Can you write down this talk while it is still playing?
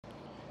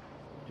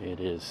It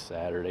is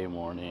Saturday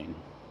morning.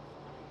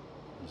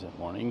 Is it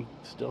morning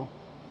still?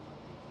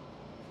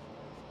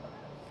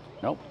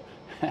 Nope.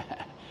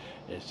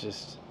 It's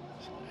just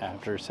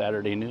after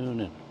Saturday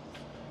noon and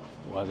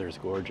the weather's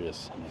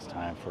gorgeous and it's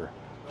time for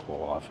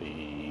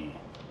coffee.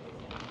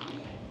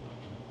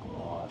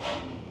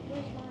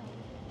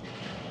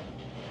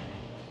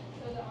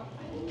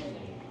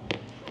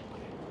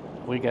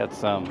 We got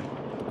some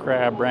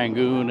crab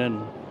rangoon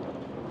and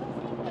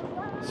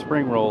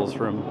spring rolls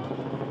from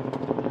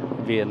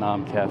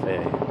Vietnam Cafe.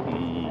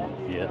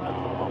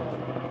 Vietnam.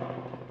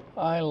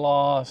 I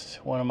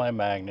lost one of my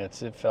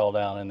magnets. It fell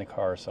down in the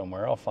car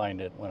somewhere. I'll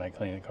find it when I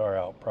clean the car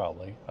out,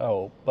 probably.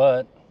 Oh,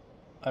 but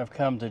I've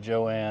come to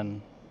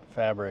Jo-Ann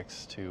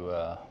Fabrics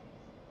to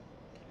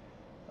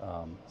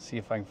see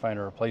if I can find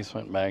a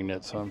replacement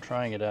magnet, so I'm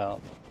trying it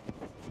out.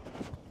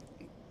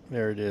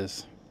 There it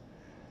is.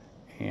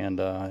 And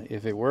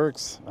if it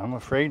works, I'm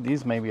afraid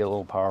these may be a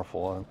little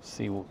powerful. I'll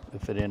see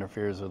if it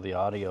interferes with the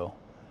audio.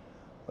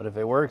 But if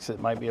it works, it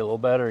might be a little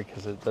better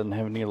because it doesn't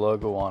have any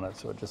logo on it,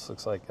 so it just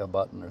looks like a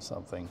button or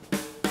something.